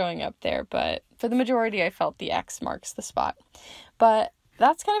something showing up there, but for the majority, I felt the X marks the spot. But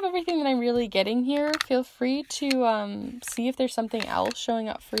that's kind of everything that I'm really getting here. Feel free to see if there's something else showing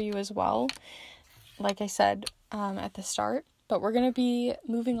up for you as well, like I said at the start. But we're going to be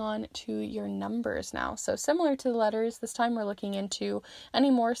moving on to your numbers now. So similar to the letters, this time we're looking into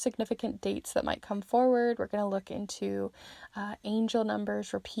any more significant dates that might come forward. We're going to look into angel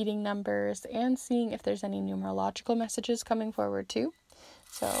numbers, repeating numbers, and seeing if there's any numerological messages coming forward too.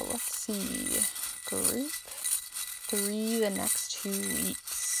 So let's see. Group 3, the next 2 weeks.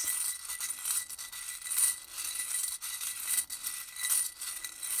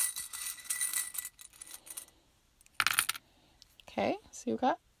 Okay, so you've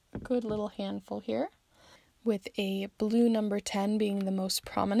got a good little handful here, with a blue number 10 being the most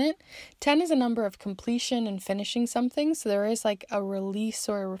prominent. 10 is a number of completion and finishing something, so there is like a release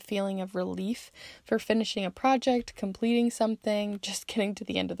or a feeling of relief for finishing a project, completing something, just getting to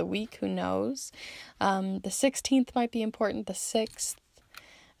the end of the week, who knows. The 16th might be important, the 6th.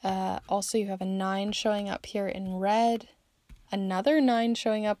 Also, you have a 9 showing up here in red, another 9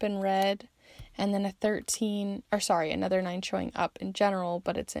 showing up in red, and then another 9 showing up in general,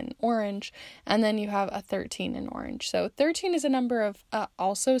 but it's in orange, and then you have a 13 in orange. So 13 is a number of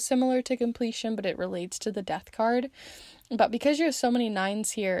also similar to completion, but it relates to the death card. But because you have so many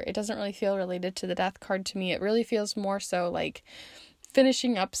 9s here, it doesn't really feel related to the death card to me. It really feels more so like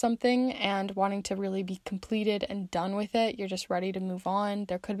finishing up something and wanting to really be completed and done with it. You're just ready to move on.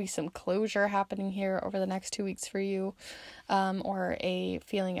 There could be some closure happening here over the next 2 weeks for you, or a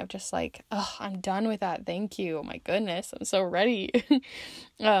feeling of just like, oh, I'm done with that. Thank you. Oh my goodness, I'm so ready.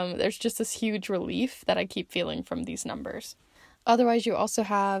 There's just this huge relief that I keep feeling from these numbers. Otherwise, you also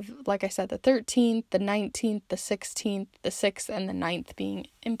have, like I said, the 13th, the 19th, the 16th, the 6th, and the 9th being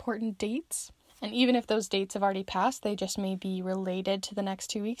important dates. And even if those dates have already passed, they just may be related to the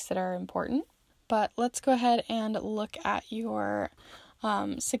next 2 weeks that are important. But let's go ahead and look at your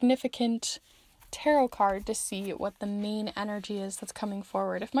significant tarot card to see what the main energy is that's coming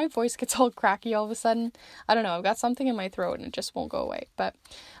forward. If my voice gets all cracky all of a sudden, I don't know, I've got something in my throat and it just won't go away. But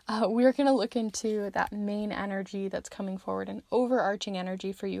we're going to look into that main energy that's coming forward, an overarching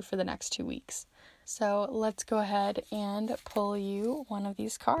energy for you for the next 2 weeks. So let's go ahead and pull you one of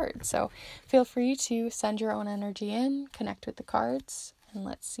these cards. So feel free to send your own energy in, connect with the cards, and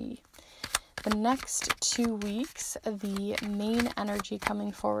let's see. The next 2 weeks, the main energy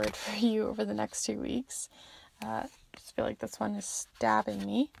coming forward for you over the next 2 weeks. Just feel like this one is stabbing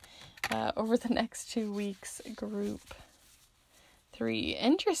me. Over the next 2 weeks, group 3.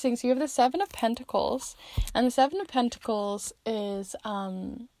 Interesting. So you have the 7 of Pentacles, and the 7 of Pentacles is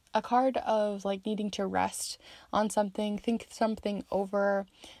a card of like needing to rest on something, think something over,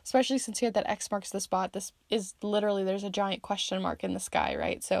 especially since you had that X marks the spot. This is literally, there's a giant question mark in the sky,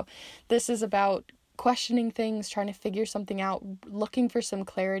 right? So this is about questioning things, trying to figure something out, looking for some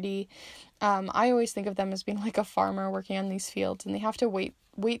clarity. I always think of them as being like a farmer working on these fields, and they have to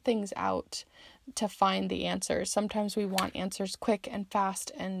wait things out to find the answers. Sometimes we want answers quick and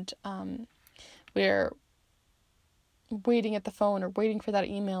fast, and we're waiting at the phone or waiting for that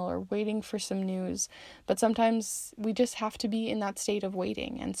email or waiting for some news. But sometimes we just have to be in that state of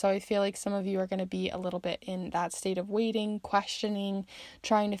waiting. And so I feel like some of you are going to be a little bit in that state of waiting, questioning,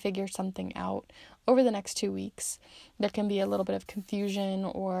 trying to figure something out over the next 2 weeks. There can be a little bit of confusion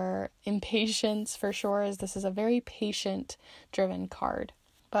or impatience for sure, as this is a very patient-driven card.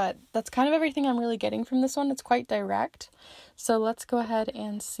 But that's kind of everything I'm really getting from this one. It's quite direct. So let's go ahead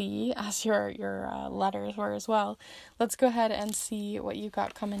and see, as your letters were as well, let's go ahead and see what you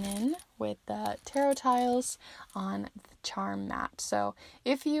got coming in with the tarot tiles on the charm mat. So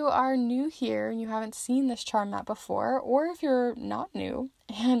if you are new here and you haven't seen this charm mat before, or if you're not new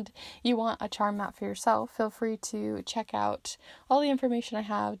and you want a charm mat for yourself, feel free to check out all the information I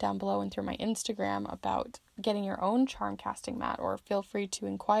have down below and through my Instagram about getting your own charm casting mat, or feel free to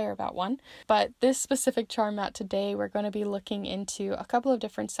inquire about one. But this specific charm mat today, we're going to be looking into a couple of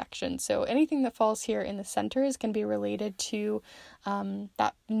different sections. So anything that falls here in the center is going to be related to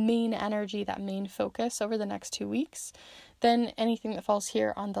that main energy, that main focus over the next 2 weeks. Then anything that falls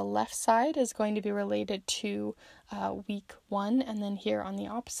here on the left side is going to be related to week 1, and then here on the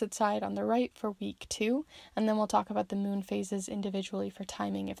opposite side on the right for week 2. And then we'll talk about the moon phases individually for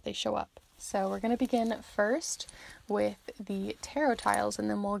timing if they show up. So we're going to begin first with the tarot tiles, and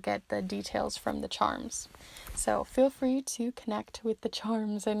then we'll get the details from the charms. So feel free to connect with the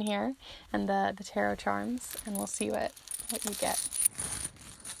charms in here and the tarot charms, and we'll see what you get.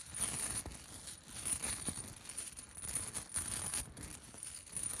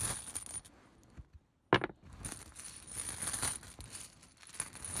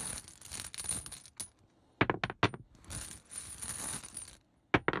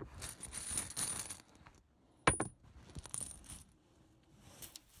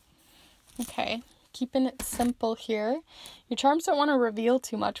 Okay, keeping it simple here. Your charms don't want to reveal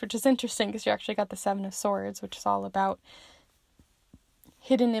too much, which is interesting because you actually got the Seven of Swords, which is all about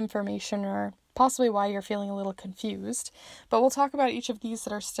hidden information or possibly why you're feeling a little confused. But we'll talk about each of these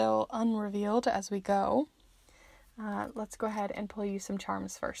that are still unrevealed as we go. Let's go ahead and pull you some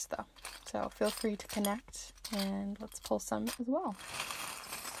charms first, though. So feel free to connect, and let's pull some as well.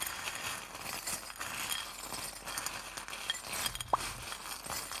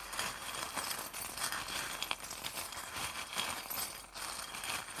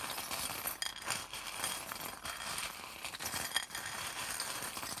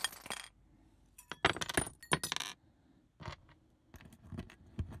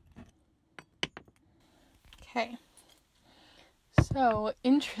 Okay, so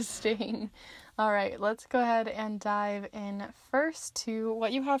interesting. All right, let's go ahead and dive in first to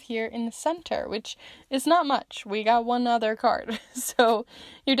what you have here in the center, which is not much. We got one other card. So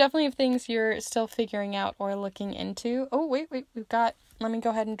you definitely have things you're still figuring out or looking into. Oh, wait, let me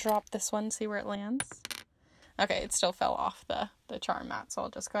go ahead and drop this one, see where it lands. Okay, it still fell off the charm mat, so I'll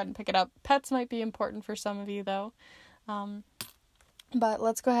just go ahead and pick it up. Pets might be important for some of you, though. But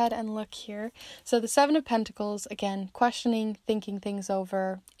let's go ahead and look here. So the Seven of Pentacles, again, questioning, thinking things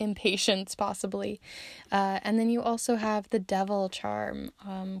over, impatience possibly. And then you also have the Devil charm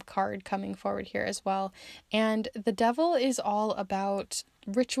card coming forward here as well. And the Devil is all about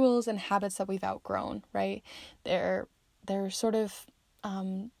rituals and habits that we've outgrown, right? They're sort of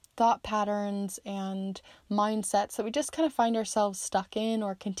thought patterns and mindsets that we just kind of find ourselves stuck in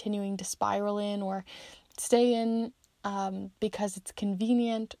or continuing to spiral in or stay in. Because it's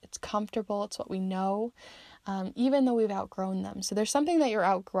convenient, it's comfortable, it's what we know, even though we've outgrown them. So there's something that you're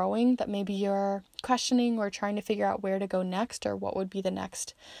outgrowing that maybe you're questioning or trying to figure out where to go next or what would be the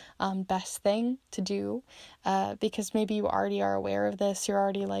next best thing to do, because maybe you already are aware of this. You're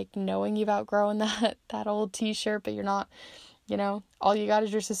already like knowing you've outgrown that old t-shirt, but you're not, all you got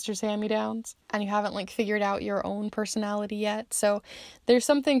is your sister's hand-me-downs, and you haven't like figured out your own personality yet. So there's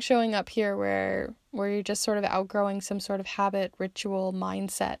something showing up here where you're just sort of outgrowing some sort of habit, ritual,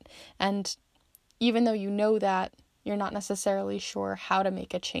 mindset. And even though you know that, you're not necessarily sure how to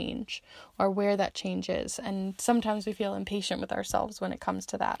make a change or where that change is. And sometimes we feel impatient with ourselves when it comes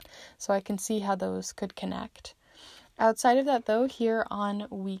to that. So I can see how those could connect. Outside of that, though, here on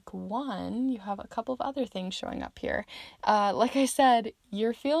week 1, you have a couple of other things showing up here. Like I said,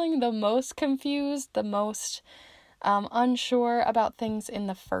 you're feeling the most confused, the most unsure about things in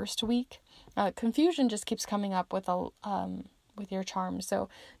the first week. Confusion just keeps coming up with your charms. So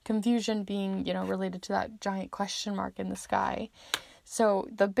confusion being, related to that giant question mark in the sky. So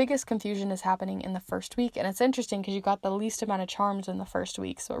the biggest confusion is happening in the first week, and it's interesting because you got the least amount of charms in the first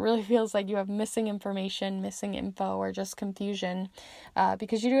week, so it really feels like you have missing information, missing info, or just confusion,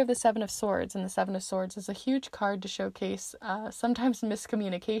 because you do have the Seven of Swords, and the Seven of Swords is a huge card to showcase sometimes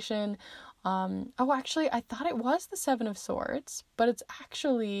miscommunication, Oh, actually, I thought it was the Seven of Swords, but it's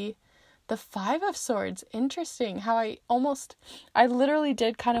actually the Five of Swords. Interesting how I literally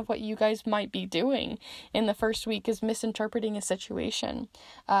did kind of what you guys might be doing in the first week, is misinterpreting a situation.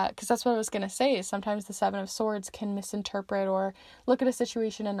 Because that's what I was going to say, is sometimes the Seven of Swords can misinterpret or look at a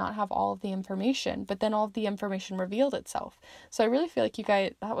situation and not have all of the information, but then all of the information revealed itself. So I really feel like you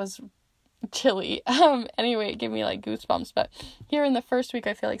guys, that was chilly. Anyway, it gave me like goosebumps. But here in the first week,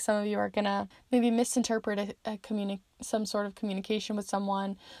 I feel like some of you are gonna maybe misinterpret some sort of communication with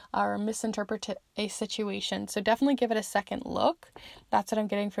someone, or misinterpret a situation. So definitely give it a second look. That's what I'm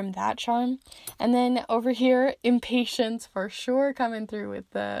getting from that charm. And then over here, impatience for sure coming through with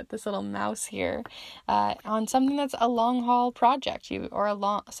this little mouse here, on something that's a long haul project,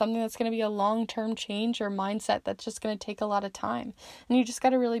 something that's going to be a long-term change or mindset that's just going to take a lot of time. And you just got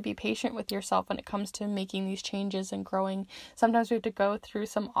to really be patient with yourself when it comes to making these changes and growing. Sometimes we have to go through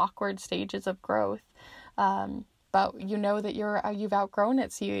some awkward stages of growth. But you know that you've outgrown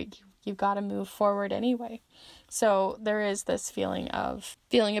it, so you've got to move forward anyway. So there is this feeling of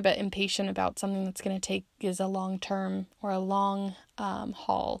feeling a bit impatient about something that's going to take is a long term or a long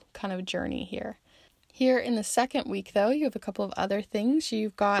haul kind of journey here. Here in the second week, though, you have a couple of other things.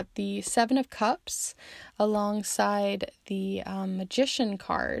 You've got the Seven of Cups alongside the Magician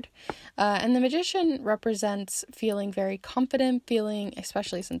card. And the Magician represents feeling very confident,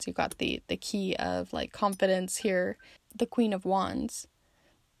 especially since you've got the key of like confidence here, the Queen of Wands.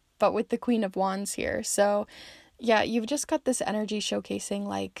 But with the Queen of Wands here. So yeah, you've just got this energy showcasing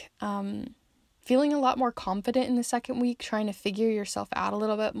like feeling a lot more confident in the second week, trying to figure yourself out a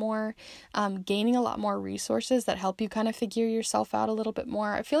little bit more, gaining a lot more resources that help you kind of figure yourself out a little bit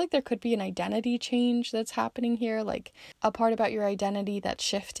more. I feel like there could be an identity change that's happening here, like a part about your identity that's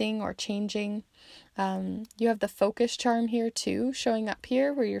shifting or changing. You have the focus charm here too, showing up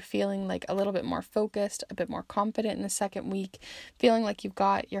here, where you're feeling like a little bit more focused, a bit more confident in the second week, feeling like you've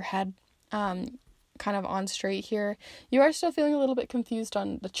got your head kind of on straight here. You are still feeling a little bit confused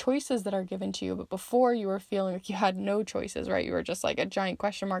on the choices that are given to you, but before you were feeling like you had no choices, right? You were just like a giant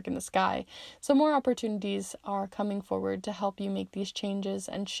question mark in the sky. So more opportunities are coming forward to help you make these changes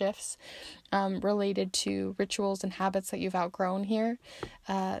and shifts related to rituals and habits that you've outgrown here,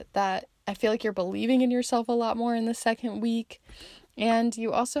 that I feel like you're believing in yourself a lot more in the second week. And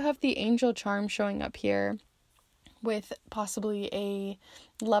you also have the angel charm showing up here with possibly a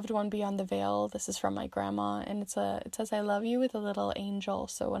loved one beyond the veil. This is from my grandma, and it says I love you with a little angel.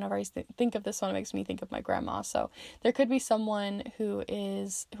 So whenever I think of this one, it makes me think of my grandma. So there could be someone who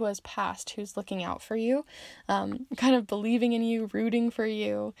has passed, who's looking out for you, kind of believing in you, rooting for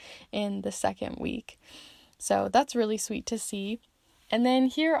you in the second week. So that's really sweet to see. And then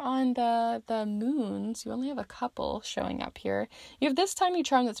here on the moons, you only have a couple showing up here. You have this tiny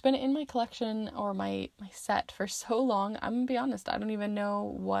charm that's been in my collection or my set for so long. I'm going to be honest, I don't even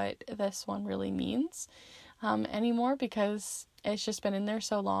know what this one really means anymore, because it's just been in there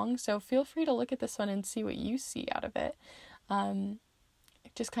so long. So feel free to look at this one and see what you see out of it.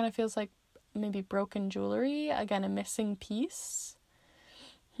 It just kind of feels like maybe broken jewelry, again, a missing piece.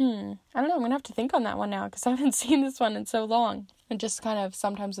 I don't know, I'm going to have to think on that one now, because I haven't seen this one in so long. It just kind of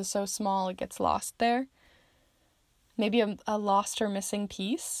sometimes is so small it gets lost there. Maybe a lost or missing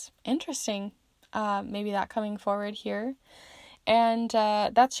piece. Interesting. Maybe that coming forward here. And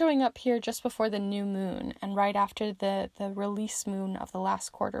that's showing up here just before the new moon and right after the release moon of the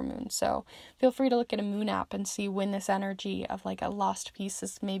last quarter moon. So feel free to look at a moon app and see when this energy of like a lost piece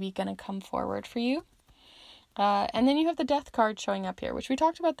is maybe going to come forward for you. And then you have the death card showing up here, which we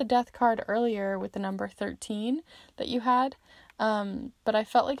talked about the death card earlier with the number 13 that you had. But I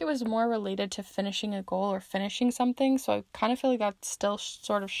felt like it was more related to finishing a goal or finishing something. So I kind of feel like that's still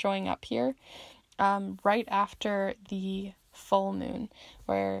sort of showing up here, right after the full moon,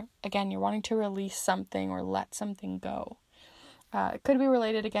 where again, you're wanting to release something or let something go. It could be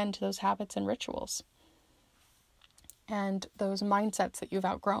related again to those habits and rituals and those mindsets that you've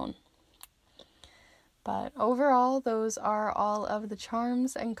outgrown. But overall, those are all of the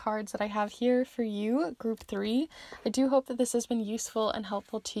charms and cards that I have here for you, Group 3. I do hope that this has been useful and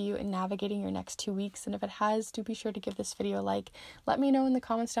helpful to you in navigating your next 2 weeks. And if it has, do be sure to give this video a like. Let me know in the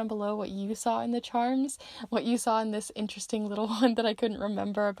comments down below what you saw in the charms, what you saw in this interesting little one that I couldn't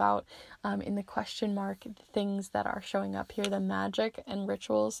remember about in the question mark things that are showing up here, the magic and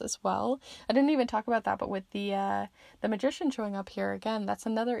rituals as well. I didn't even talk about that, but with the magician showing up here, again, that's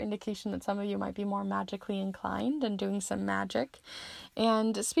another indication that some of you might be more magic magically inclined and doing some magic.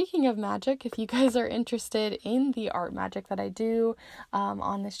 And speaking of magic, if you guys are interested in the art magic that I do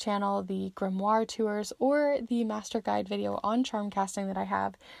on this channel, the grimoire tours, or the master guide video on charm casting that I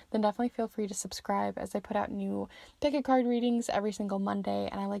have, then definitely feel free to subscribe, as I put out new pick a card readings every single Monday,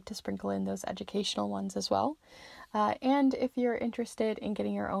 and I like to sprinkle in those educational ones as well. And if you're interested in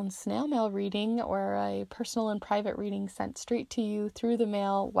getting your own snail mail reading or a personal and private reading sent straight to you through the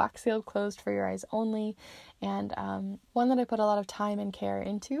mail, wax sealed, closed, for your eyes only, and one that I put a lot of time and care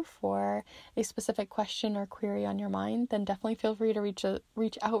into for a specific question or query on your mind, then definitely feel free to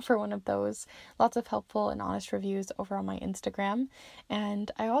reach out for one of those. Lots of helpful and honest reviews over on my Instagram.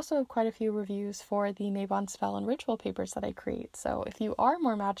 And I also have quite a few reviews for the Mabon spell and ritual papers that I create. So if you are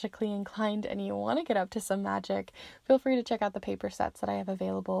more magically inclined and you want to get up to some magic, feel free to check out the paper sets that I have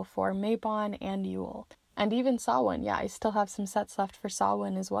available for Mabon and Yule. And even Samhain. Yeah, I still have some sets left for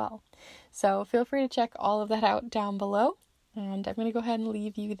Samhain as well. So feel free to check all of that out down below. And I'm going to go ahead and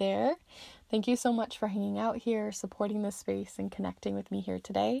leave you there. Thank you so much for hanging out here, supporting this space, and connecting with me here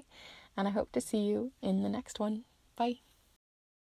today. And I hope to see you in the next one. Bye.